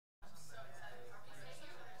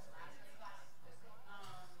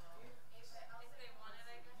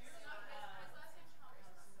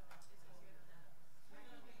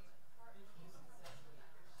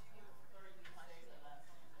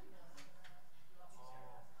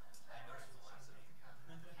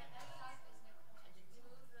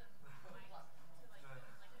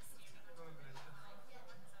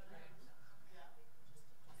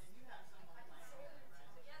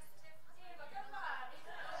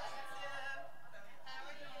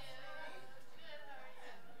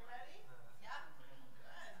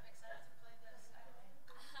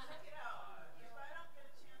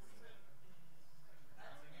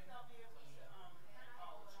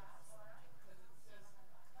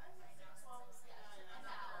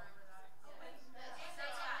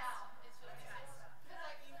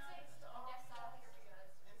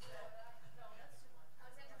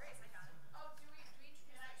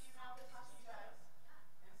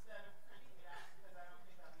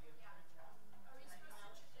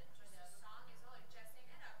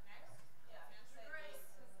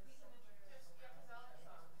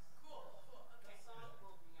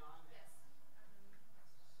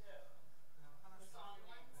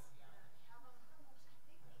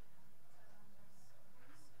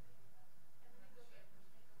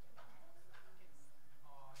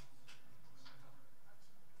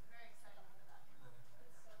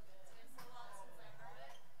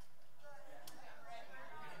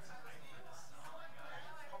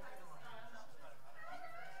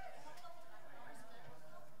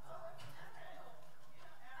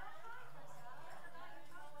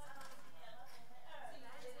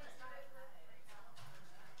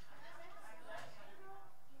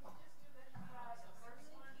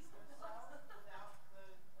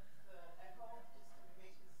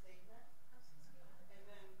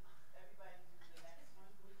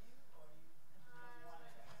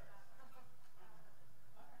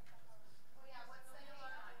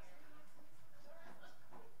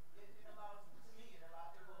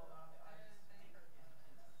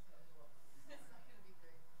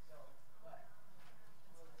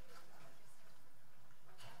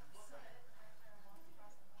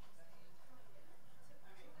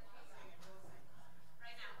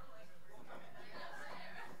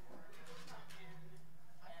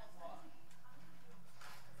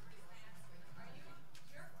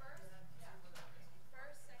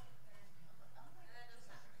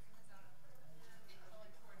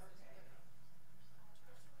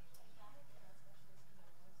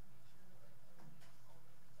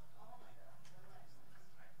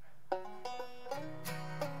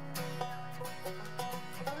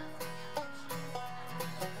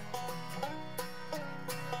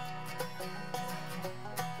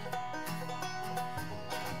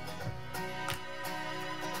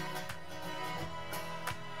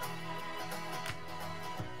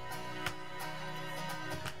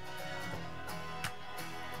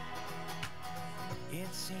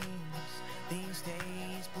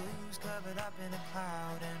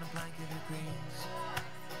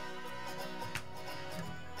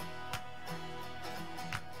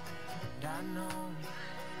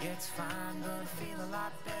it's fine, but I feel a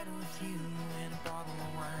lot better with you and a bottle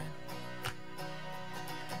of wine.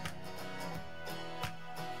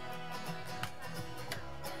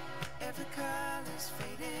 Every color's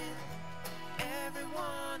faded,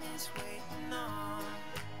 everyone is waiting on.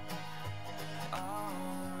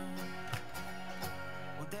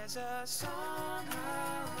 Well, there's a song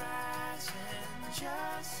horizon,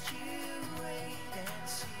 just you wait and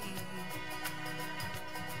see.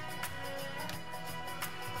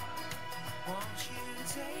 Won't you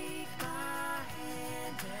take my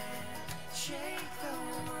hand and shake the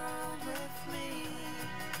world with me?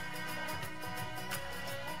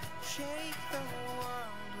 Shake the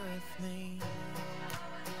world with me.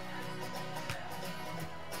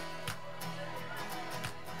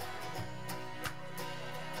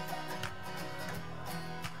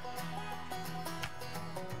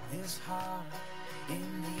 This heart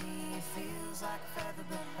in me feels like a feather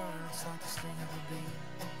but hurts like the sting of a bee.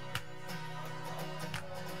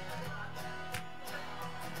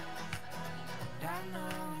 And I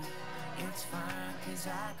know it's fine, 'cause I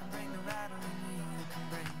can bring the rattle and you can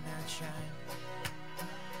bring that shine.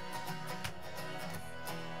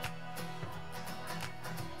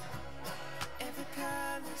 Every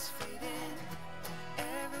color's fading,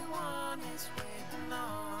 everyone is waiting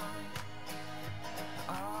on.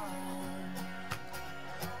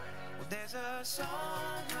 Well, there's a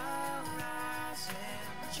song horizon,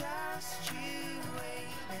 just you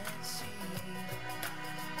wait and see.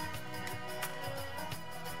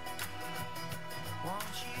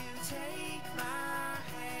 Won't you take my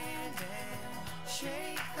hand and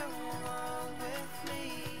shake the world with me?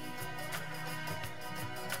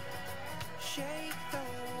 Shake the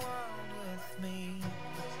world with me.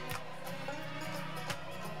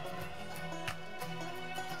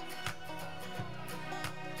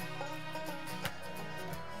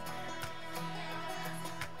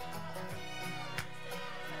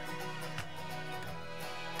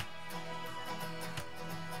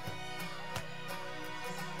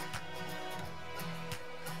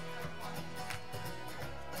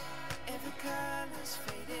 Every color's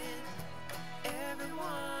faded,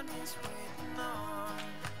 everyone is waiting on.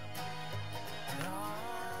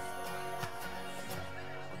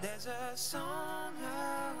 There's a song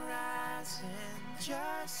horizon,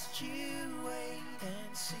 just you wait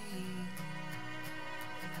and see.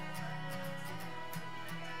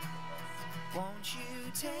 Won't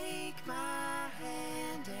you take my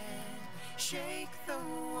hand and shake the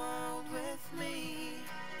world with me?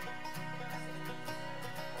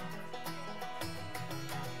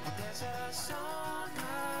 There's a song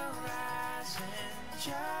horizon,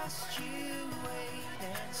 just you wait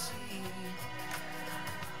and see.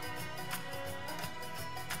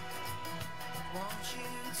 Won't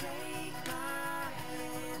you take my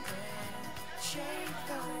hand and shake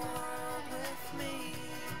the world with me?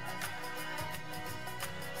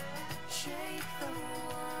 Shake the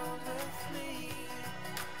world with me.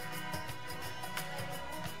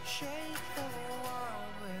 Shake the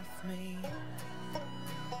world with me.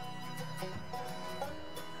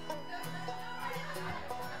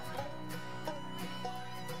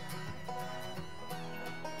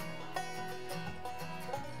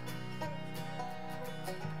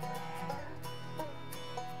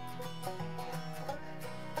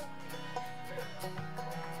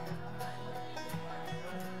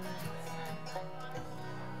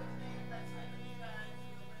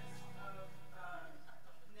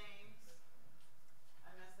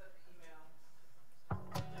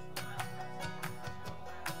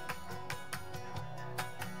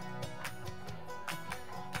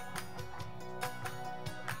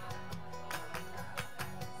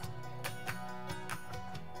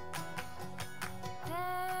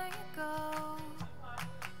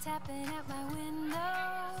 Tapping at my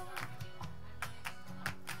window.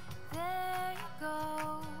 There you go,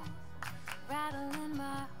 rattling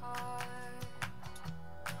my heart.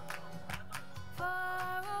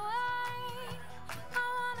 Far away, I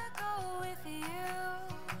wanna go with you.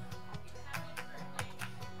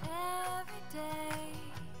 Every day,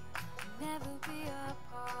 never be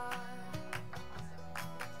apart.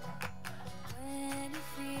 When you're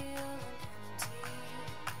feeling empty,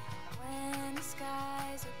 when the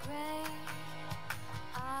skies are gray,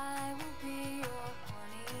 I will be your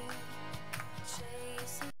pony,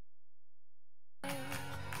 chasing. And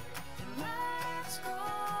let's go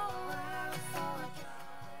out for a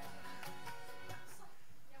drive.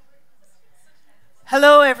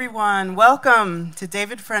 Hello, everyone. Welcome to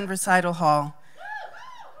David Friend Recital Hall.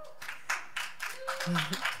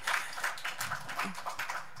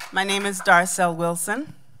 My name is Darcel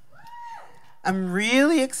Wilson. I'm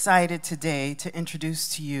really excited today to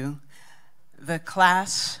introduce to you the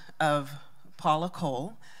class of Paula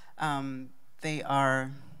Cole.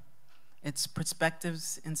 It's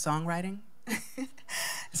Perspectives in Songwriting.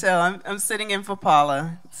 So I'm sitting in for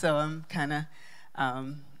Paula, so I'm kind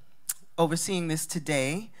of overseeing this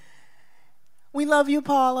today. We love you,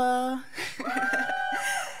 Paula.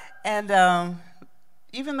 And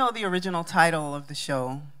even though the original title of the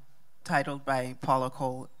show, titled by Paula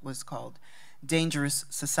Cole, was called Dangerous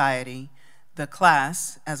Society, the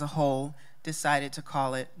class as a whole decided to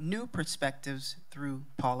call it New Perspectives Through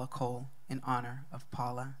Paula Cole in honor of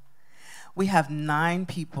Paula. We have 9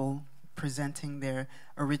 people presenting their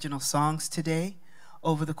original songs today.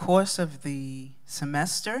 Over the course of the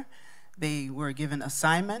semester, they were given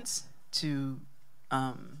assignments to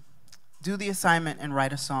do the assignment and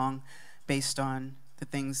write a song based on the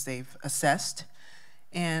things they've assessed.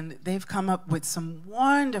 And they've come up with some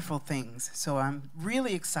wonderful things. So I'm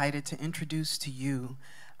really excited to introduce to you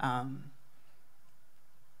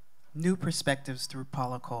New Perspectives Through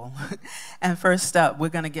Paula Cole. And first up, we're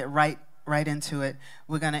going to get right into it.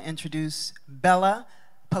 We're going to introduce Bella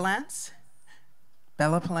Palance.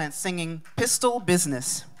 Bella Palance singing Pistol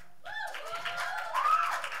Business.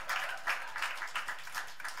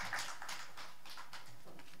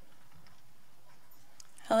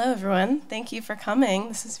 Hello, everyone. Thank you for coming.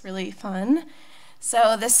 This is really fun.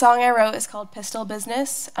 So this song I wrote is called Pistol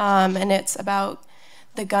Business, and it's about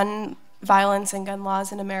the gun violence and gun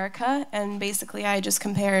laws in America. And basically, I just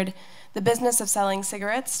compared the business of selling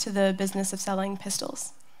cigarettes to the business of selling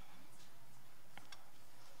pistols.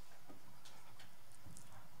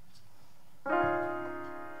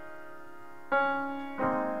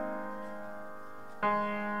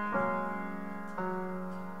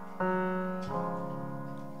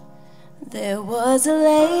 There was a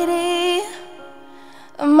lady,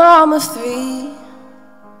 a mom of 3.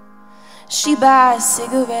 She buys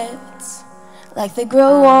cigarettes like they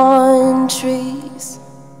grow on trees.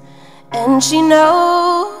 And she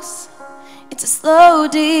knows it's a slow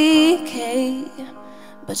decay,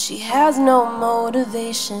 but she has no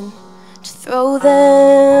motivation to throw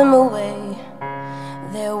them away.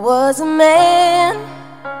 There was a man,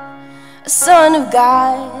 a son of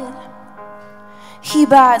God. He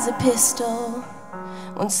buys a pistol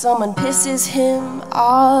when someone pisses him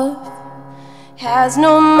off. Has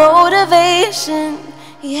no motivation,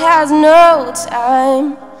 he has no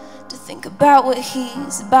time to think about what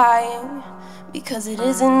he's buying, because it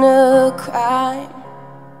isn't a crime.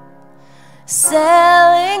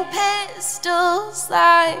 Selling pistols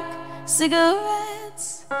like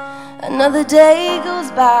cigarettes, another day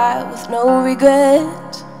goes by with no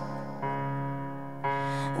regret.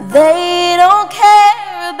 They don't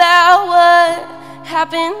care about what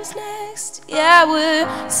happens next. Yeah,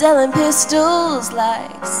 we're selling pistols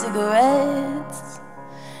like cigarettes.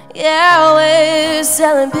 Yeah, we're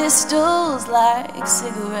selling pistols like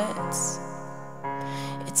cigarettes.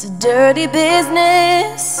 It's a dirty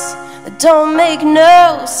business that don't make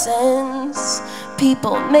no sense.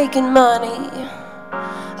 People making money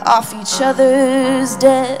off each other's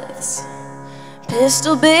deaths.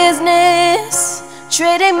 Pistol business,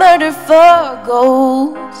 trading murder for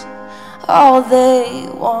gold. All they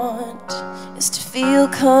want is to feel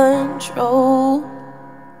control.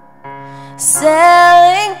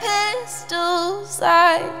 Selling pistols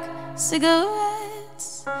like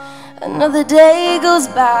cigarettes, another day goes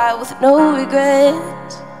by with no regret.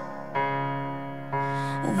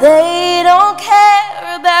 They don't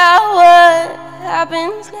care about what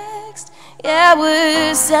happens next. Yeah,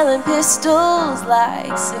 we're selling pistols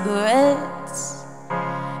like cigarettes.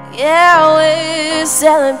 Yeah, we're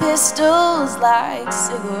selling pistols like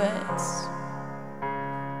cigarettes.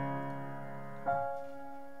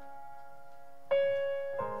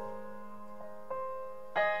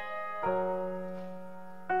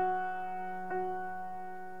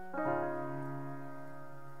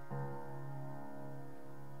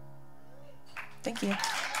 Thank you.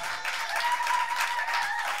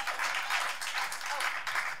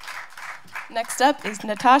 Next up is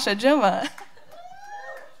Natasha Juma.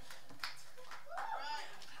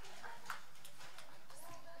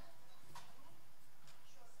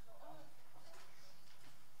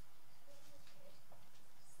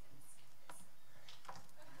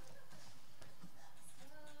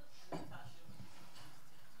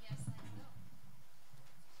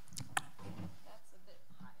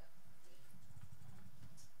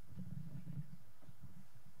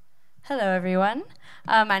 Hello, everyone.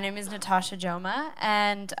 My name is Natasha Joma,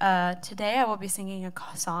 and today I will be singing a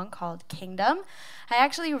song called Kingdom. I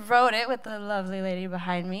actually wrote it with the lovely lady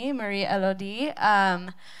behind me, Marie Elodie.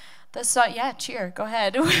 The song, yeah, cheer, go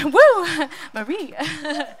ahead. Woo, Marie.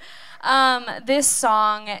 This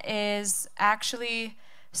song is actually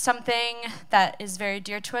something that is very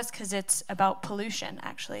dear to us because it's about pollution,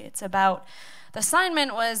 actually. It's about, the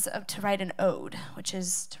assignment was to write an ode, which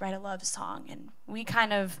is to write a love song. And we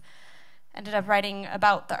kind of ended up writing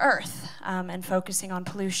about the earth and focusing on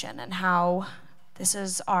pollution and how this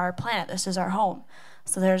is our planet, this is our home.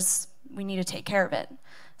 So we need to take care of it.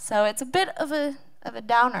 So it's a bit of a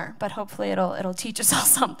downer, but hopefully it'll teach us all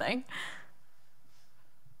something.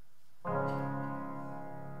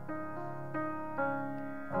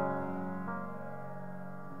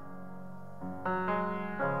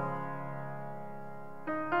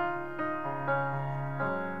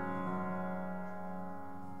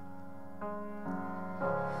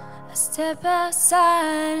 I step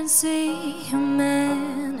outside and see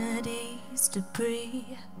humanity's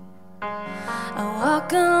debris. I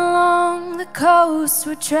walk along the coast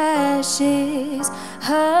where trash is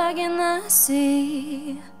hugging the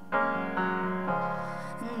sea.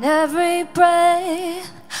 And every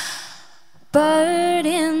breath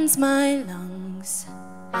burdens my lungs.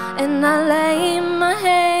 And I lay my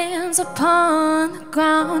hands upon the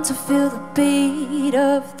ground to feel the beat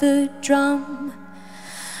of the drum.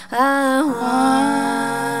 I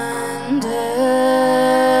wonder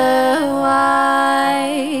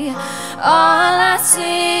why all I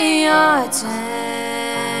see are tainted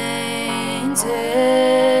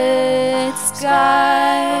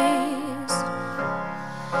skies,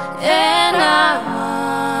 and I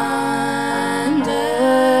wonder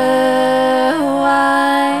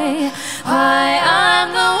why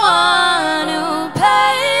I'm the one who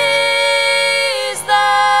pays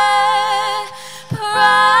the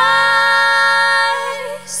price.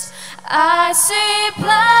 I see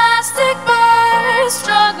plastic birds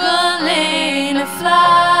struggling to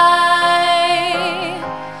fly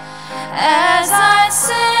as I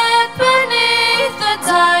sit beneath the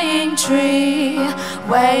dying tree,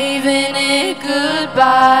 waving it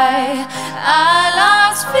goodbye. I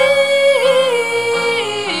lost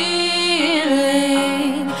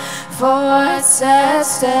feeling for what's at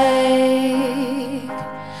stake.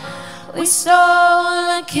 We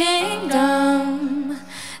stole a kingdom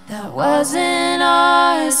that wasn't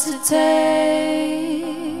ours to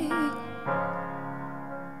take.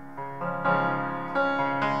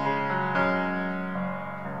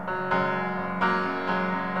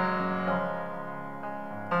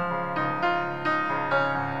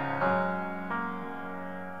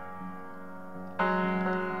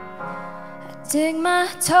 I dig my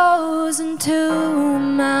toes into a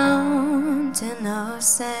mountain of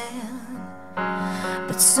sand,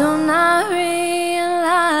 but soon I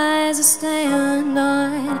realize I stand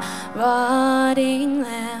on rotting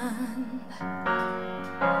land.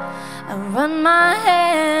 I run my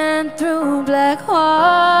hand through black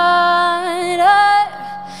water,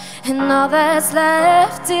 and all that's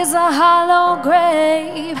left is a hollow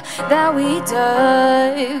grave that we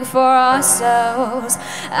dug for ourselves.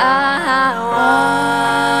 I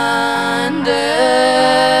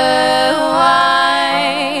wonder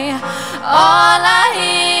why all I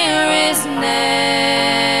hear is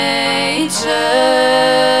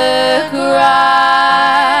nature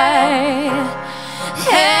cry,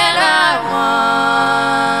 and I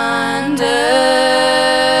wonder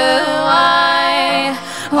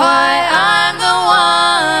why I'm the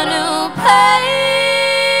one who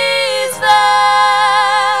pays the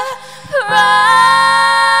price.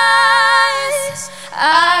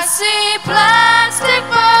 I see plastic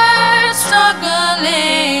birds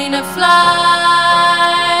struggling to fly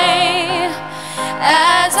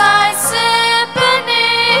as I sit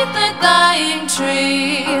beneath the dying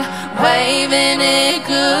tree, waving it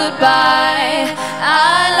goodbye.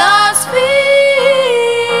 I lost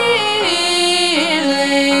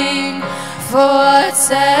feeling for what's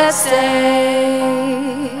at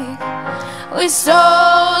stake. We stole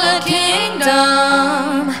a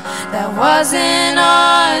kingdom that wasn't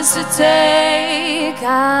ours to take.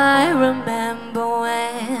 I remember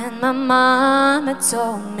when my mama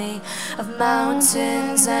told me of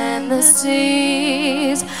mountains and the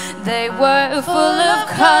seas. They were full of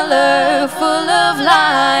color, full of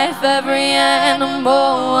life. Every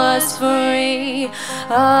animal was free.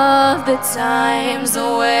 Of the times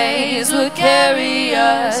the waves would carry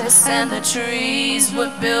us, and the trees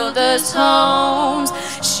would build us homes.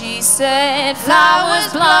 She said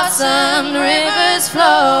flowers blossomed, rivers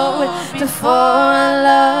flowed, before our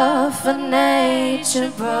love for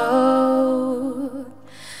nature broke.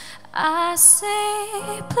 I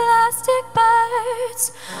see plastic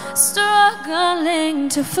birds struggling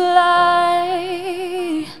to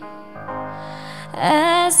fly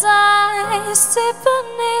as I sit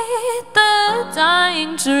beneath the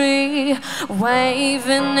dying tree,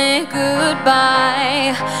 waving it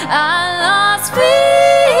goodbye. I lost feeling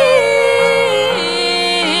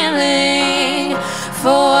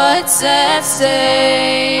for what's at stake.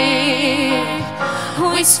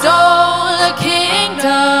 We stole a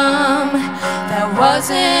kingdom that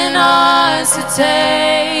wasn't ours to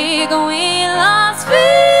take. We lost feeling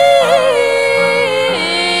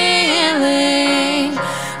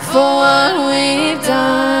for what we've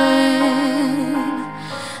done.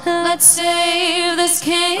 Let's save this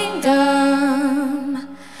kingdom,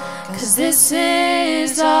 'cause this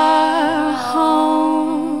is our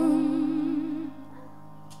home.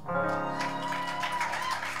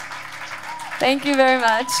 Thank you very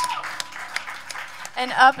much.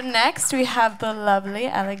 And up next, we have the lovely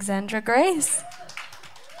Alexandra Grace.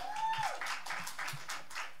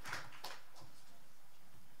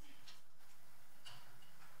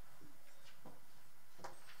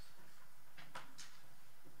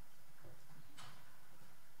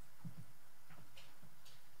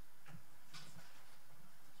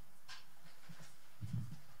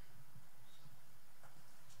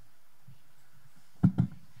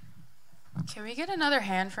 Can we get another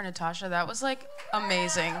hand for Natasha? That was like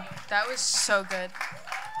amazing. That was so good.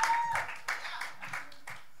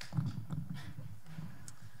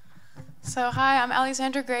 So hi, I'm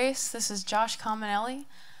Alexandra Grace. This is Josh Cominelli.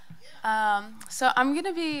 So I'm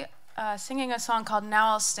gonna be singing a song called Now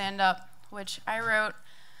I'll Stand Up, which I wrote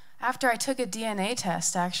after I took a DNA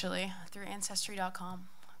test, actually, through Ancestry.com,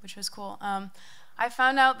 which was cool. I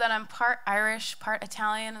found out that I'm part Irish, part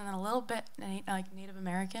Italian, and then a little bit like Native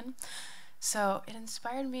American. So it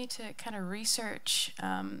inspired me to kind of research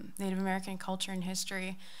Native American culture and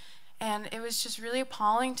history. And it was just really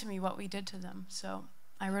appalling to me what we did to them. So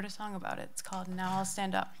I wrote a song about it. It's called Now I'll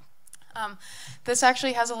Stand Up. This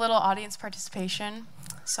actually has a little audience participation.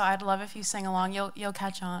 So I'd love if you sing along. You'll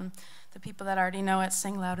catch on. The people that already know it,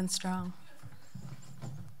 sing loud and strong.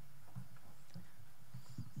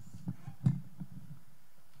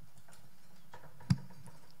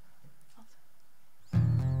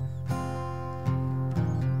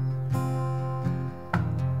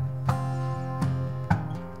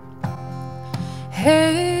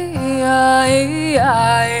 Hey,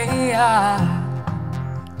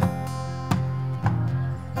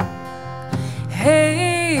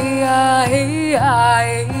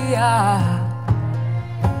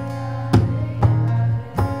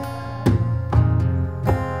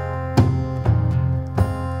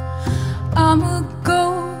 I'm a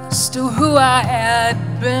ghost of who I had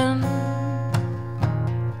been.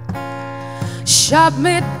 Shot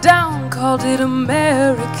me down, called it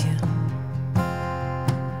American.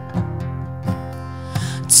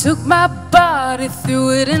 Took my body, threw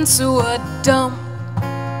it into a dump.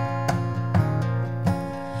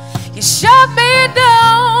 You shot me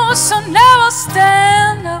down, so now I'll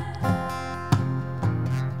stand up.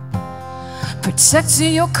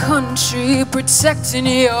 Protecting your country, protecting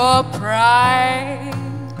your pride.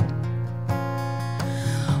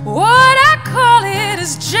 What I call it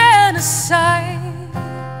is genocide.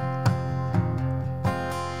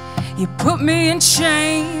 You put me in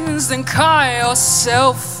chains, then call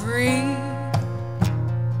yourself free.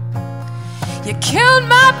 You killed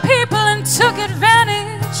my people and took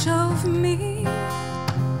advantage of me.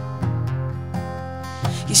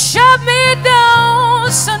 You shut me down,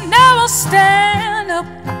 so now I'll stand up.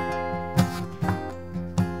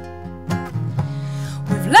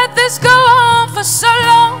 We've let this go on for so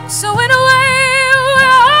long, so in a way we're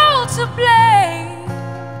all to blame.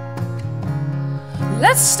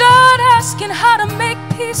 Let's start asking how to make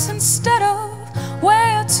peace instead of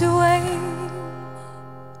where to aim.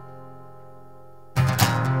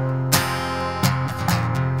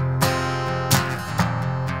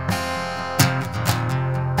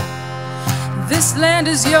 This land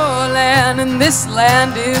is your land and this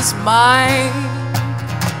land is mine.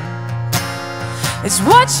 It's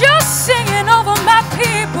what you're singing over my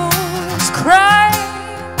people's cry.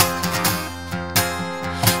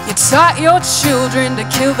 You taught your children to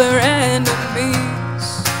kill their enemies.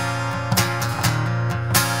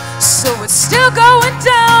 So it's still going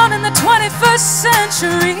down in the 21st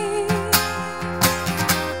century.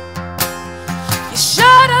 You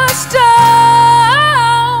shut us down,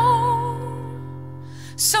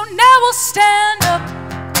 so now we'll stand up.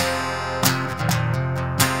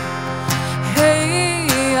 Hey,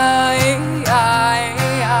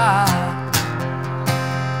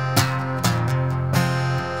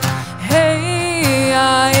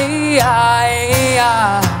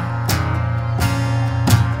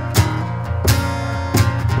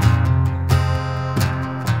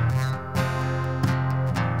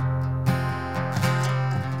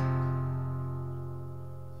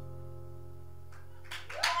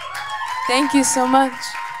 Thank you so much.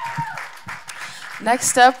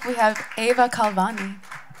 Next up, we have Eva Calvani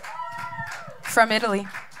from Italy.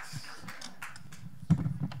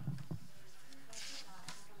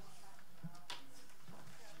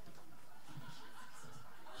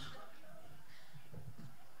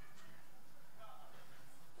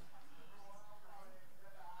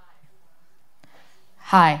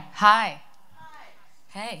 Hi. Hi.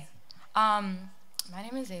 Hey. My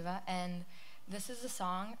name is Ava, and this is a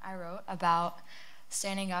song I wrote about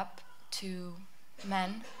standing up to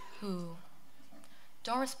men who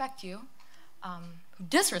don't respect you, who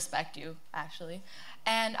disrespect you, actually.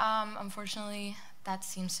 And unfortunately, that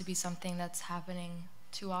seems to be something that's happening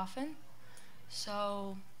too often.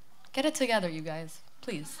 So get it together, you guys.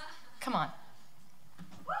 Please. Come on.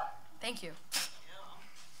 Thank you.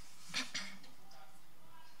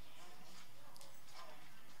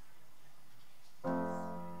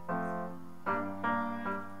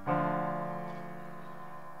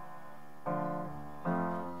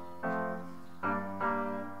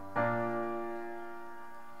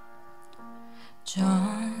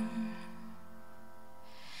 John,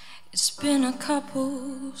 it's been a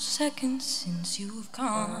couple seconds since you've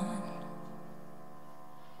gone.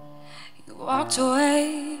 You walked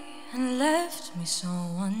away and left me so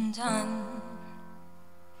undone.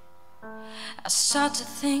 I start to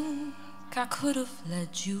think I could have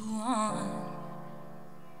led you on,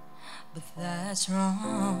 but that's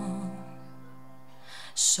wrong.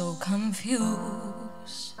 So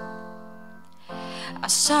confused, I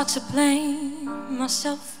start to blame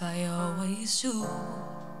myself, I always do.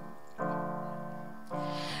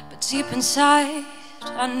 But deep inside,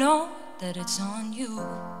 I know that it's on you.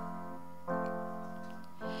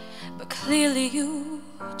 But clearly you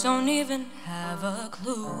don't even have a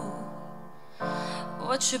clue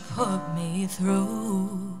what you put me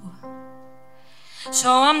through.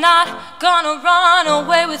 So I'm not gonna run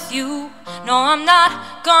away with you. No, I'm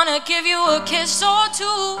not gonna give you a kiss or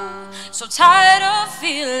two. So tired of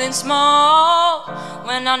feeling small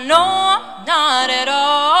when I know I'm not at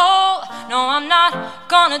all. No, I'm not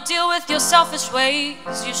gonna deal with your selfish ways.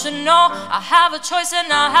 You should know I have a choice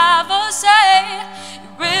and I have a say. You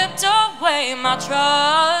ripped away my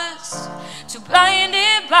trust, too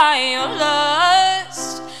blinded by your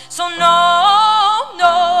lust. So no,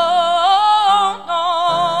 no,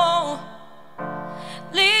 no,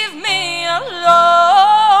 leave me alone.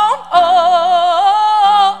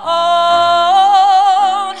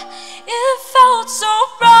 It felt so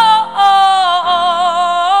wrong.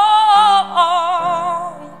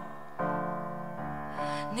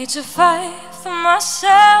 Need to fight for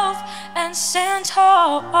myself and stand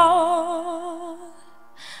tall.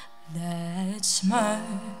 That smirk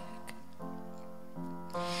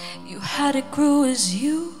you had, it grew as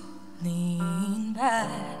you leaned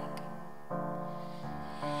back.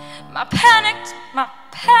 My panicked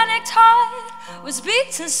heart was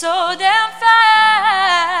beating so damn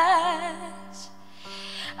fast.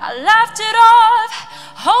 I laughed it off,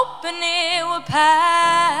 hoping it would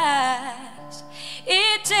pass.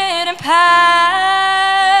 It didn't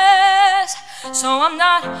pass. So I'm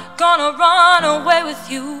not gonna run away with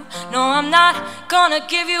you. No, I'm not gonna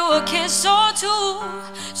give you a kiss or two.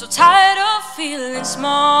 So tired of feeling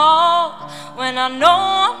small when I know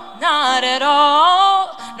I'm not at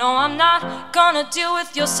all. No, I'm not gonna deal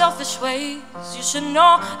with your selfish ways. You should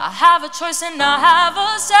know I have a choice and I have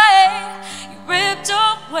a say. You ripped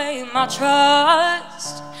away my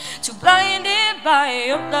trust, too blinded by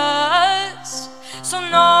your lust. So no,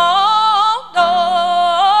 no,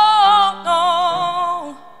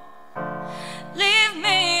 no, leave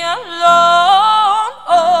me alone.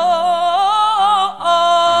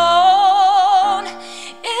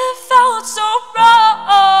 It felt so wrong.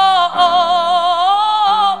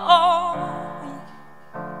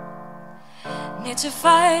 Need to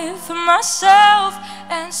fight for myself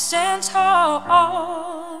and stand tall.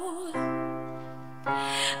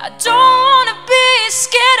 I don't wanna be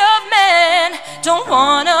scared of men, don't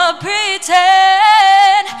wanna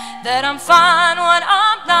pretend that I'm fine when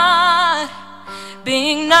I'm not.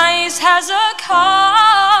 Being nice has a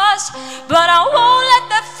cost, but I won't let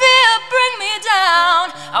that fear bring me down.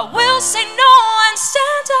 I will say no and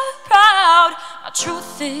stand up proud. My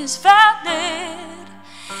truth is valid,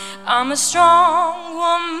 I'm a strong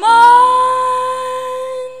woman.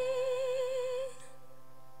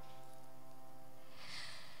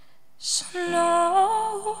 So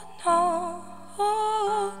no, no,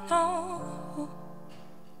 no,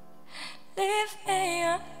 leave me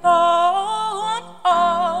alone.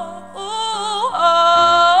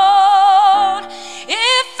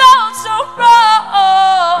 It felt so wrong.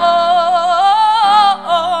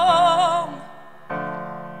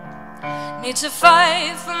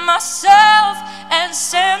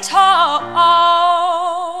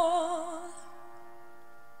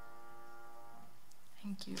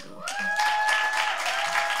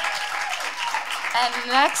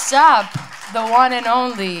 Next up, the one and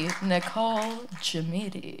only Nicole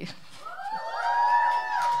Jamidi.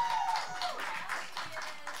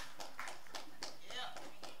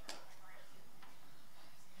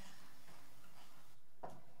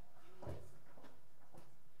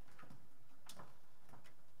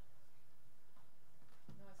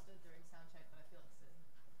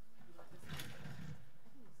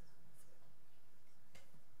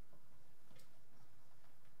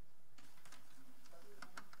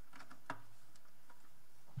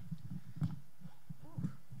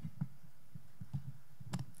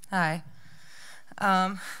 Hi.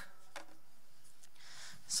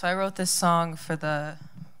 So I wrote this song for the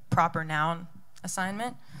proper noun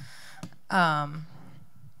assignment. And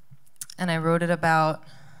I wrote it about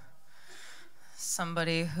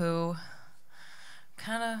somebody who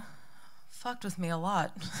kind of fucked with me a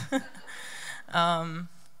lot.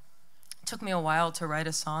 Took me a while to write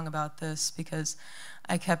a song about this because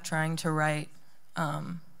I kept trying to write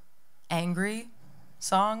angry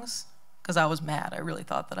songs because I was mad. I really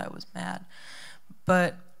thought that I was mad.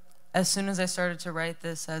 But as soon as I started to write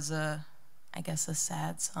this as a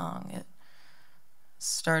sad song, it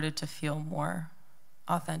started to feel more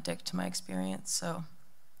authentic to my experience. So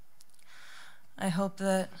I hope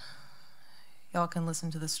that y'all can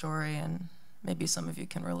listen to the story and maybe some of you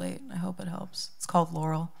can relate. I hope it helps. It's called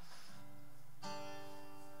Laurel.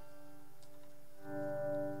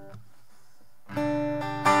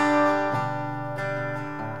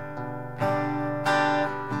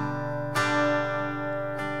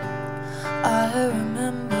 I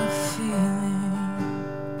remember feeling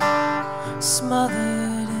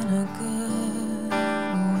smothered in a good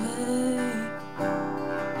way.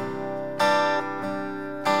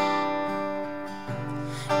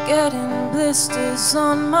 Getting blisters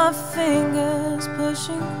on my fingers,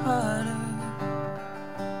 pushing harder.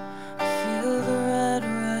 Feel the red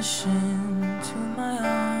rush into my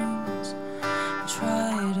arms.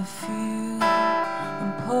 Try to feel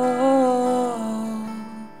and pause.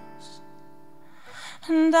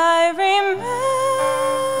 And I remember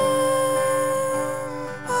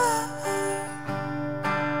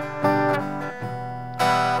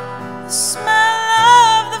the smell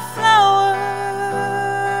of the flowers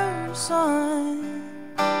on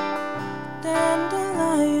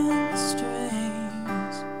dandelion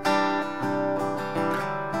strings.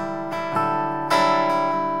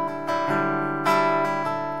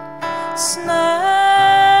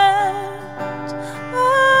 Snapped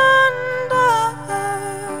under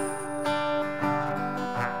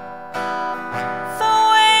the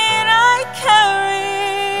weight I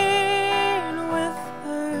carried with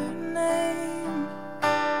her name,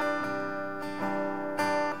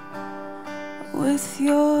 with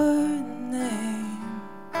your name,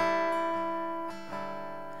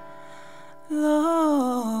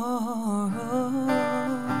 Laurel.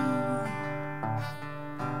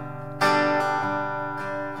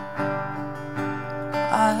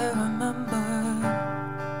 I remember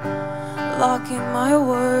locking my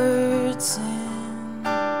words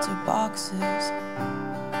into boxes,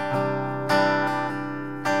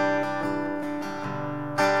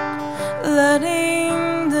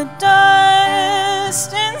 letting the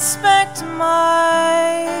dust inspect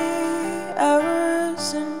my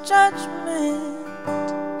errors and judgment.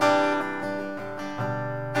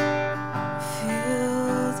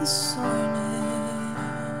 Feel the soreness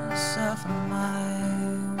of my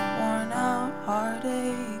worn out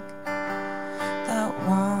heartache that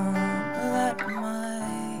won't let my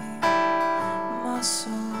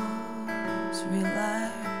muscles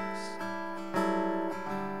relax.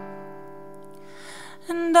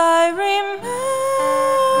 And I remember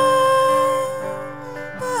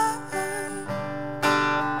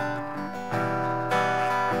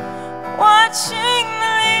watching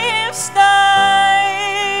the leaves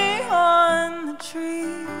die on the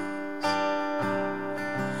trees.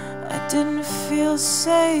 I didn't feel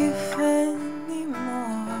safe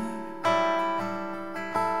anymore,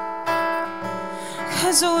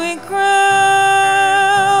 'cause we grew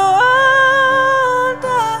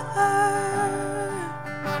older.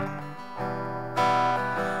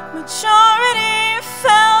 Maturity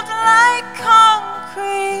felt like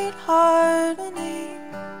concrete hardening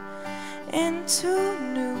into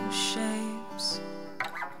new shapes,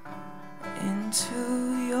 into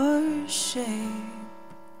your shape,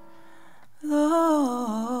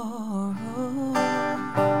 Laurel.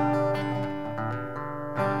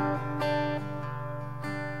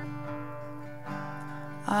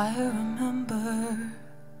 I remember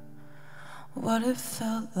what it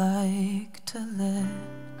felt like to let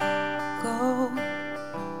go.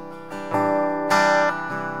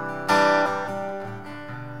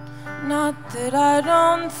 that I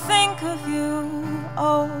don't think of you.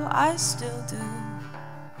 Oh, I still do.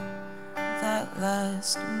 That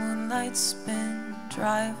last moonlight spin,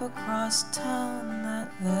 drive across town,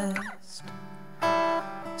 that last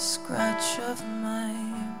scratch of my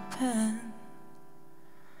pen.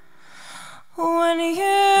 When you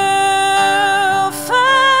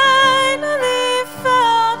finally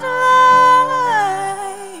felt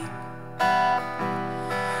like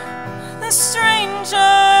the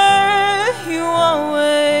stranger you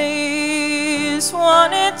always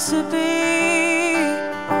wanted to be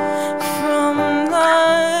from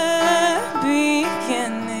the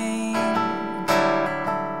beginning.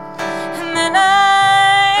 And then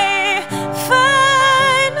I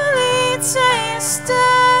finally tasted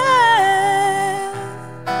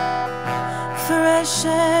fresh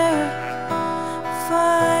air,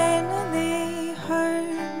 finally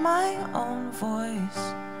heard my own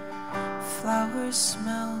voice. Flowers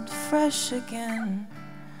smelled fresh again,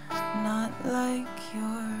 not like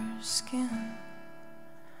your skin.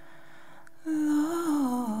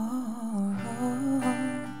 Lord,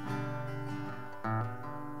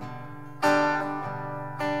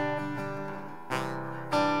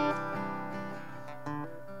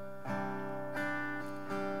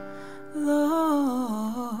 Lord.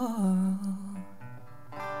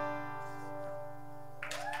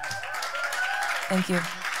 Thank you.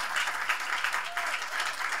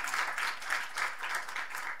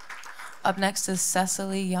 Up next is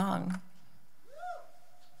Cecily Young.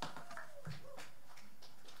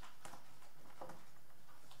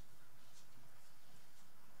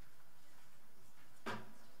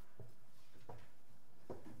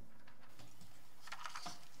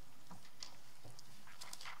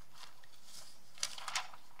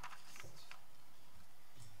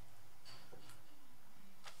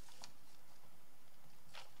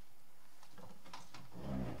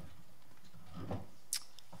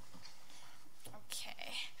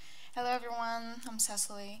 Hello everyone, I'm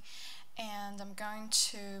Cecily, and I'm going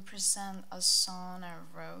to present a song I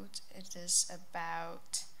wrote. It's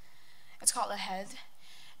called Ahead,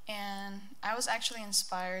 and I was actually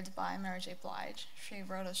inspired by Mary J. Blige. She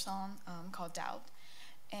wrote a song called Doubt,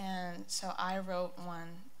 and so I wrote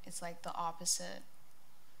one. It's like the opposite,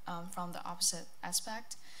 from the opposite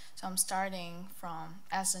aspect. So I'm starting from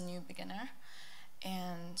as a new beginner,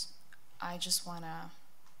 and I just want to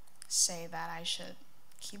say that I should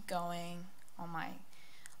keep going on my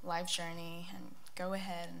life journey and go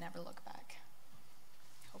ahead and never look back.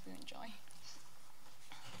 Hope you enjoy.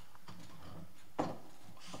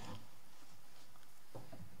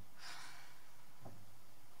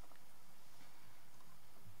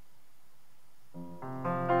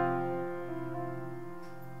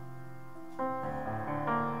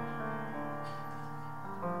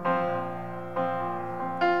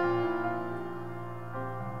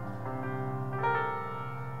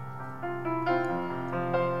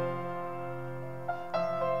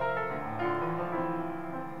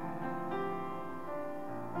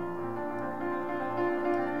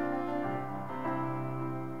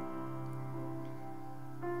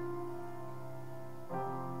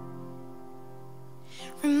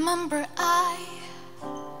 Remember I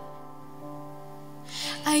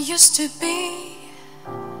used to be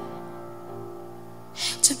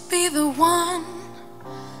the one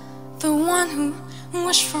who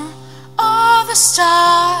wished for all the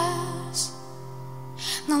stars.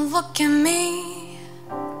 Now look at me,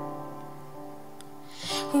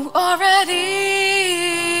 who already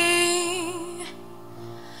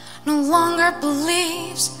no longer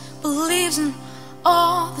believes in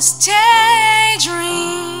all these daydreams.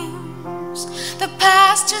 The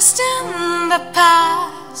past is in the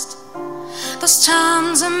past, those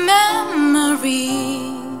times and memories.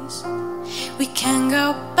 We can't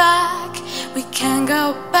go back, we can't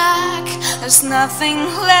go back. There's nothing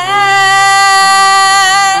left.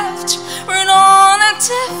 We're on a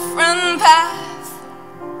different path,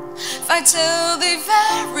 fight till the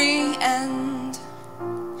very end.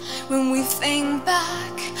 When we think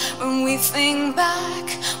back,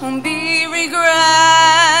 won't be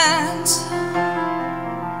regret.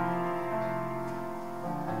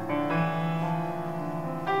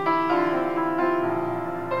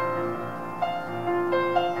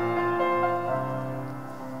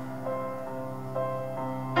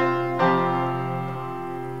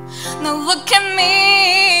 Now look at me,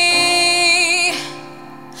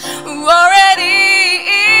 who already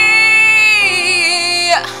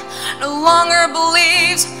no longer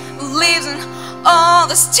believes in all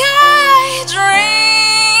the daydreams.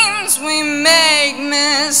 We make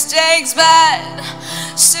mistakes, bad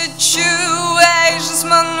situations,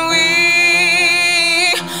 when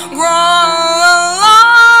we grow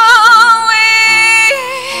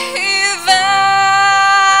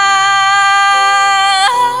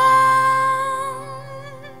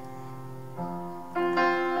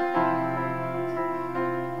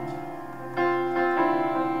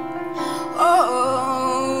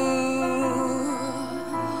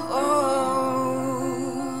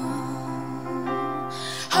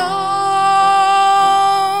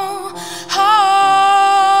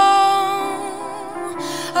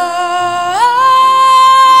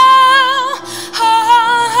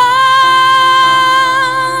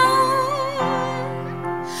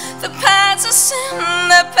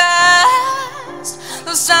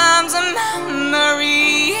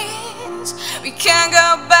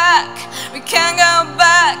we can't go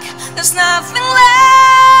back. There's nothing left.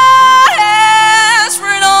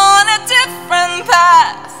 We're on a different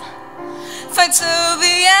path. Fight to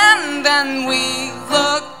the end, and we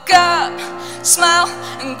look up, smile,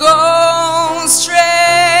 and go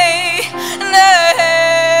straight ahead.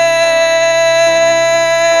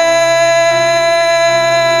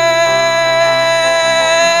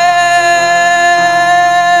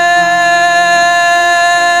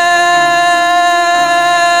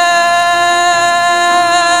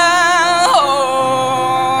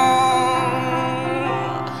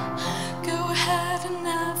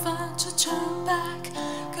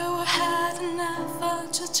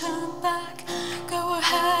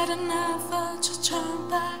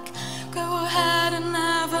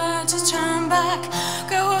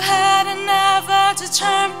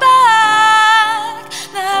 Turn back,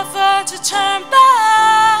 never to turn back,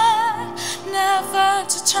 never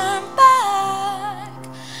to turn back,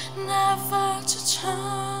 never to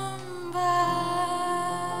turn back.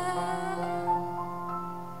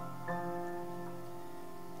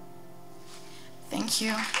 Thank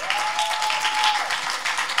you.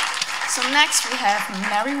 So next we have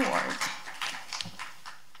Mary Ward.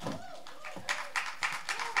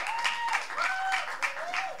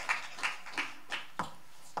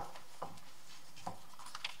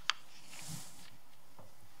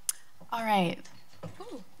 All right.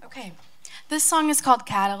 Ooh, okay. This song is called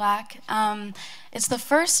Cadillac. It's the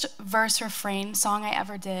first verse-refrain song I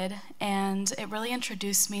ever did, and it really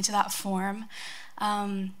introduced me to that form.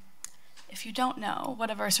 If you don't know what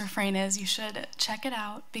a verse-refrain is, you should check it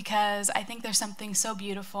out, because I think there's something so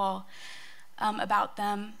beautiful about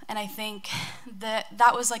them, and I think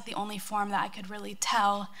that was like the only form that I could really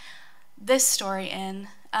tell this story in.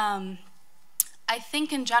 I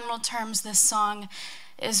think in general terms, this song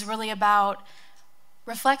is really about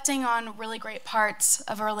reflecting on really great parts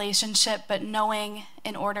of a relationship, but knowing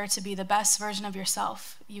in order to be the best version of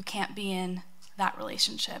yourself, you can't be in that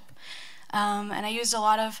relationship. And I used a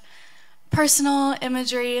lot of personal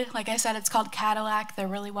imagery. Like I said, it's called Cadillac. There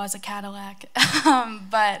really was a Cadillac.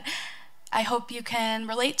 But I hope you can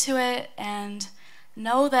relate to it and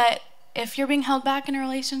know that if you're being held back in a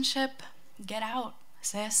relationship, get out,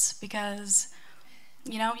 sis, because,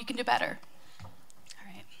 you know, you can do better.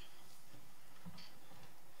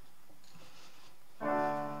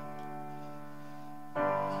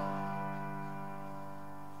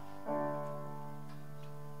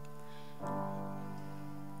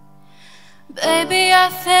 Baby, I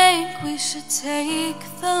think we should take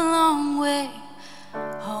the long way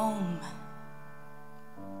home.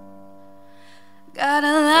 Got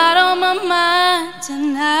a lot on my mind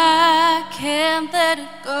and I can't let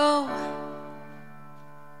it go.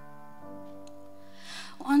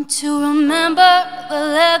 Want to remember the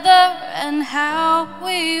leather and how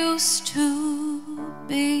we used to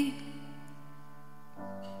be.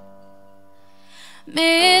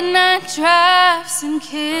 Midnight drives and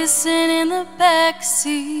kissing in the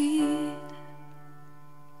backseat.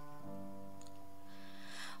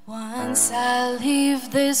 Once I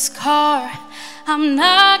leave this car, I'm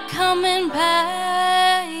not coming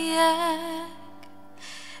back.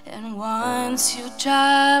 And once you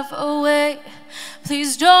drive away,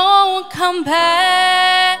 please don't come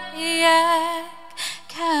back.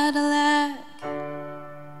 Cadillac.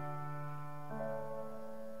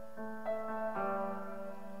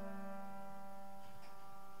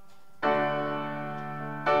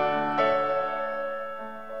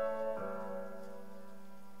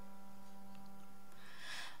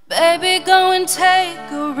 Baby, go and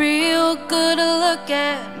take a real good look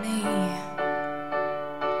at me.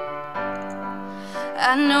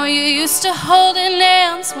 I know you're used to holding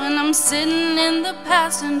hands when I'm sitting in the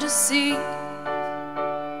passenger seat.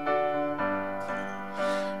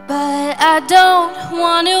 But I don't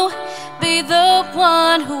want to be the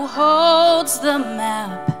one who holds the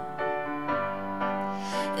map.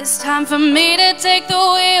 It's time for me to take the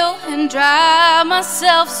wheel and drive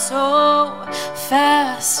myself so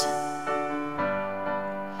fast.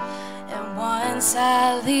 And once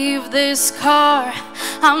I leave this car,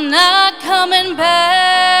 I'm not coming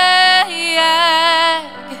back.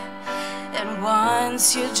 And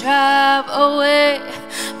once you drive away,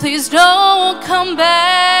 please don't come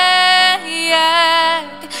back.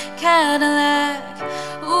 Cadillac.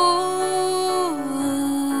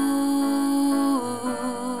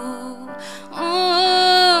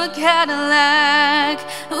 Cadillac,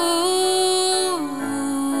 ooh.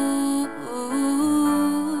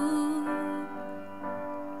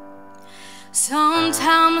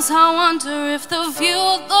 Sometimes I wonder if the view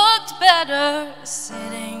looked better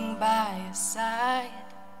sitting by your side.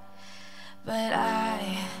 But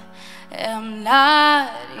I am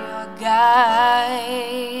not your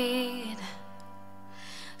guide.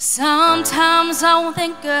 Sometimes I won't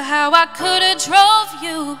think of how I could have drove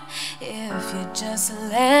you if you just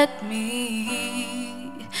let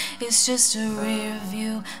me. It's just a rear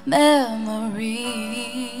view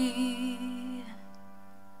memory.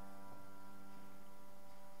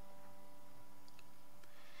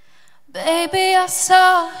 Baby, I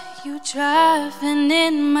saw you driving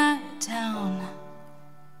in my town,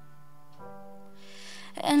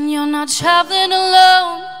 and you're not traveling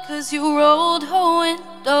alone, 'cause you rolled her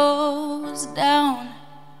windows down.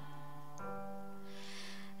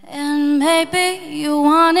 And maybe you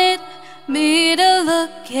wanted me to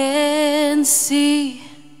look and see.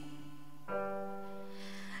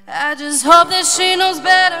 I just hope that she knows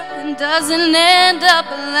better and doesn't end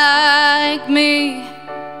up like me.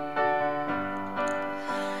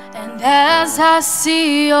 And as I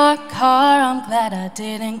see your car, I'm glad I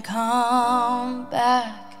didn't come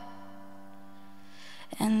back.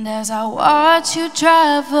 And as I watch you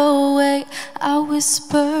drive away, I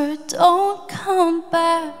whisper, don't come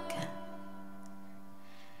back,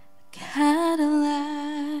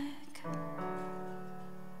 Cadillac.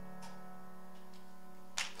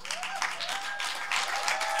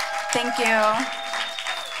 Thank you.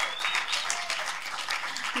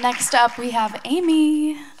 Next up, we have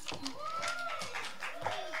Amy.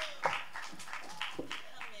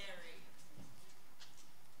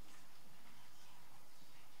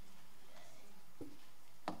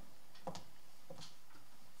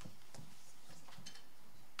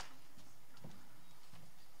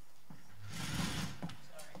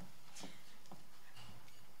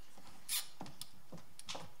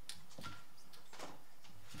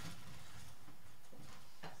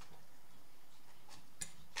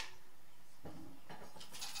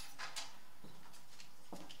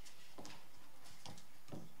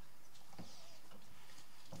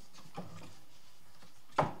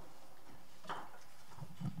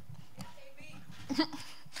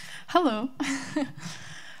 Hello,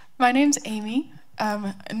 my name's Amy,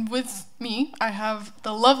 and with me I have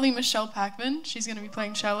the lovely Michelle Packman. She's going to be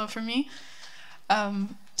playing cello for me.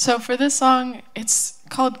 So for this song, it's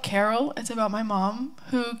called Carol. It's about my mom,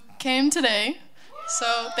 who came today,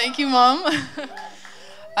 so thank you, Mom.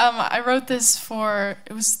 I wrote this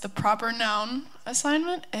it was the proper noun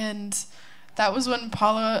assignment, and that was when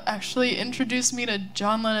Paula actually introduced me to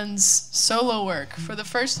John Lennon's solo work for the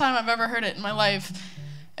first time I've ever heard it in my life.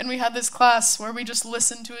 And we had this class where we just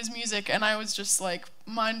listened to his music, and I was just like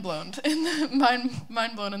mind blown in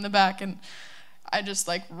the back, and I just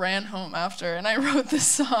like ran home after, and I wrote this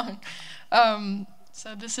song.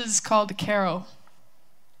 So this is called Carol.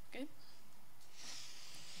 Good.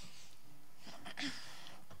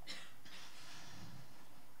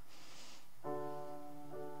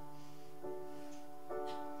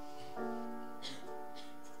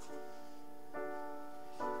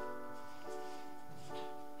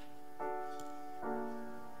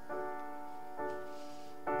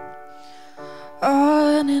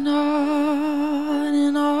 On and on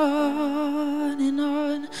and on and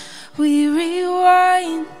on, we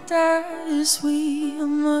rewind as we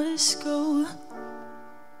must go.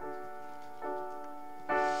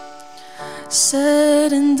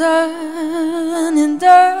 Said and done and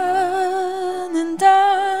done and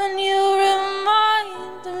done, you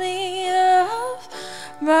remind me of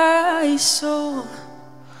my soul.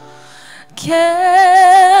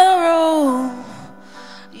 Carol,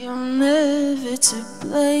 you're never to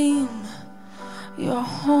blame. Your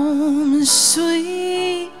home is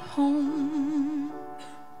sweet home.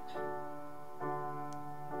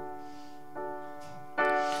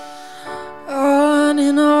 On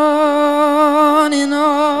and on and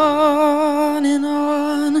on and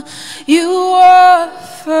on, you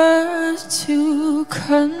offer to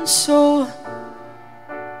console.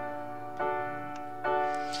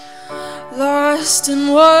 Lost in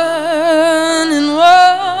one and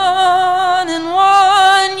one and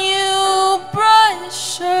one, you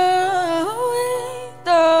brush away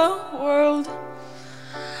the world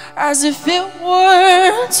as if it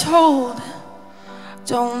were told.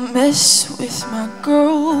 Don't mess with my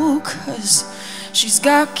girl, 'cause she's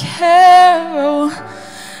got Carol.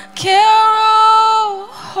 Carol,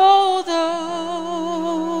 although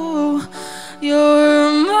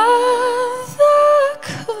your mother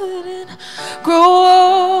couldn't grow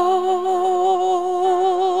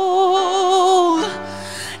old,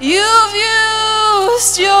 you've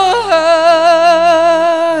used your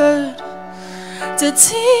heart to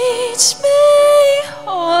teach me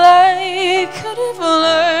all I could have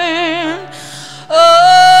learned.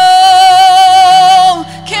 Oh,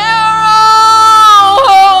 Carol,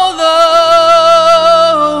 although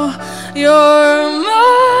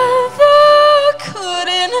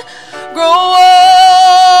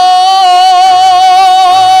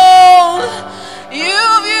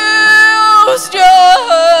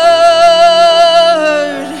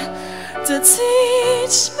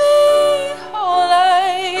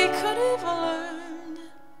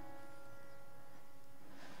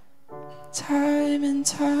and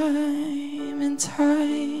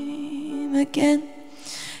time again,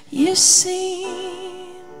 you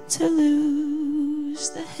seem to lose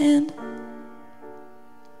the hand.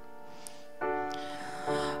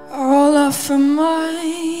 I'll offer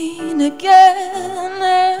mine again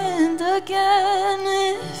and again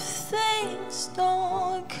if things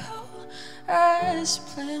don't go as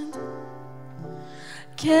planned.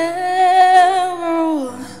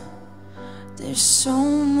 Carol, there's so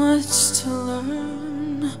much to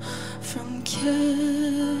learn from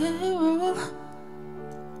Carol.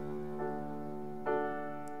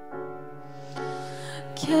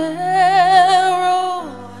 Carol,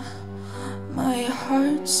 my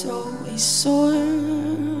heart's always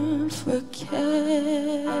sore for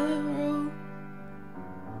Carol.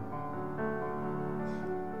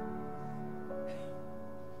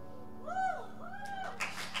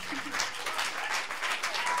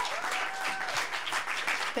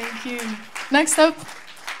 Thank you. Next up,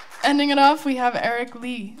 ending it off, we have Eric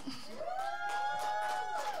Lee.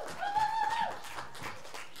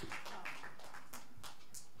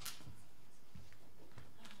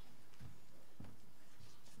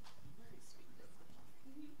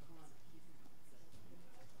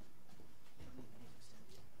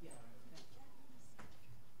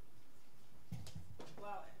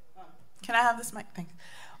 Can I have this mic? Thanks.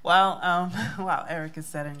 While Eric is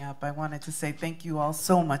setting up, I wanted to say thank you all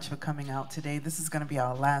so much for coming out today. This is going to be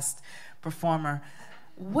our last performer.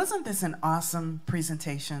 Wasn't this an awesome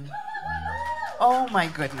presentation? Oh my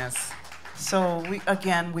goodness. So we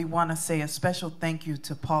want to say a special thank you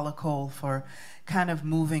to Paula Cole for kind of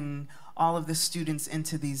moving all of the students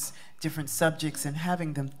into these different subjects and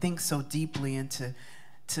having them think so deeply and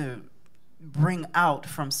to bring out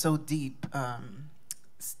from so deep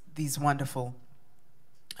these wonderful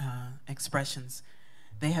expressions.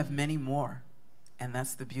 They have many more, and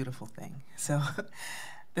that's the beautiful thing. So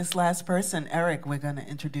this last person, Eric, we're going to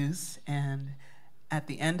introduce, and at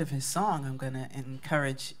the end of his song, I'm going to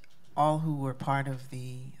encourage all who were part of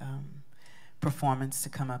the performance to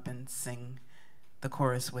come up and sing the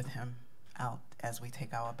chorus with him out as we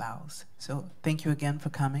take our bows. So thank you again for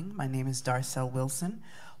coming. My name is Darcel Wilson.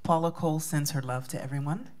 Paula Cole sends her love to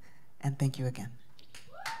everyone, and thank you again.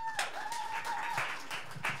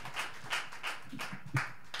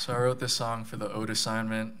 So I wrote this song for the ode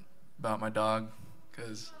assignment about my dog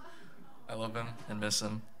because I love him and miss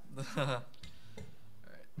him. All right.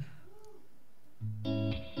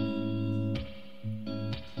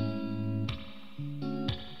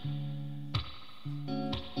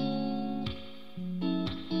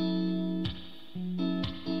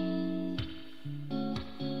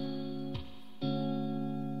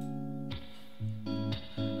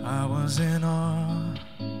 I was in awe,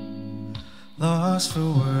 lost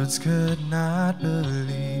for words, could not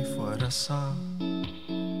believe what I saw.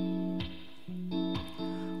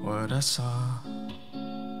 What I saw.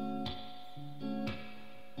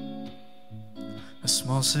 A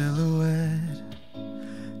small silhouette,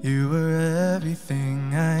 you were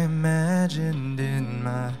everything I imagined in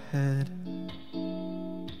my head.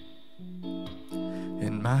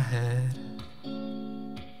 In my head.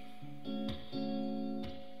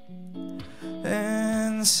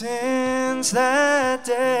 And since that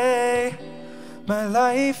day, my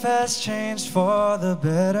life has changed for the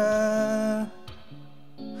better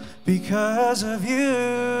because of you.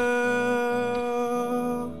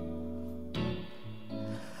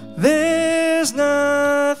 There's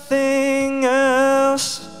nothing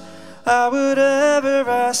else I would ever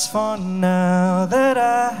ask for now that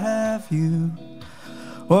I have you.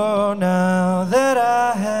 Oh, now that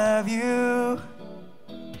I have you.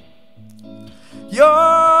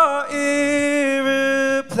 You're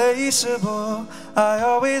irreplaceable. I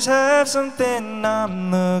always have something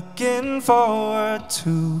I'm looking forward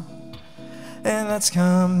to, and that's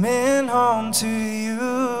coming home to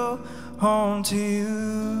you, home to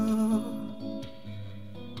you.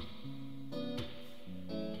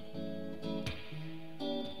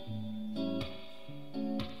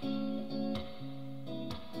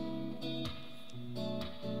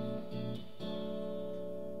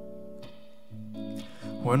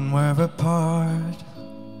 When we're apart,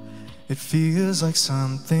 it feels like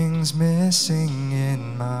something's missing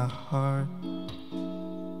in my heart.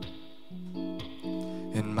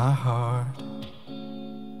 In my heart.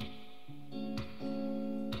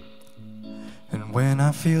 And when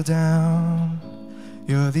I feel down,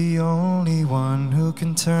 you're the only one who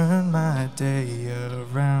can turn my day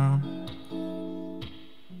around.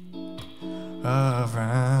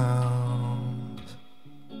 Around.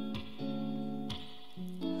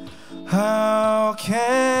 How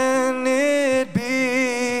can it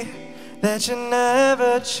be that that you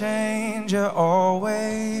never change, you're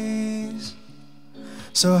always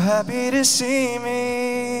so happy to see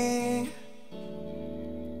me.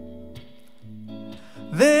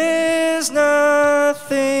 There's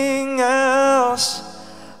nothing else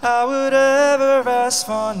I would ever ask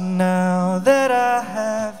for now that I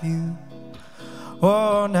have you.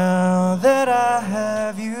 Oh, now that I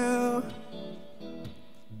have you.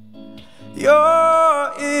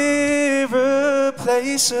 You're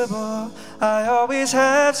irreplaceable. I always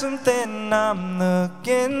have something I'm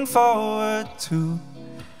looking forward to,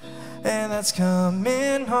 and that's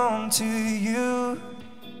coming home to you.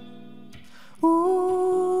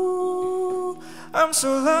 Ooh, I'm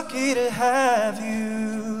so lucky to have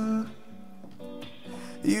you.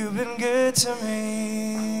 You've been good to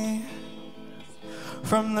me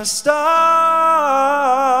from the start.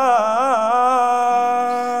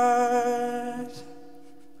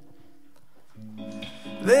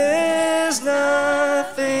 There's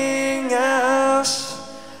nothing else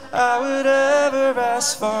I would ever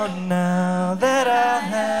ask for now that I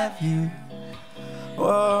have you.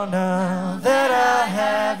 Oh, now that I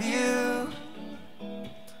have you.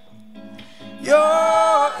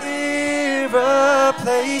 You're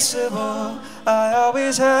irreplaceable. I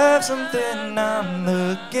always have something I'm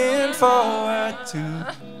looking forward to, and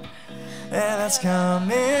that's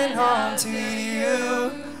coming home to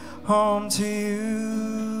you, home to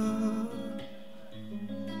you.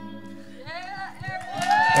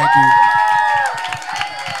 Thank you.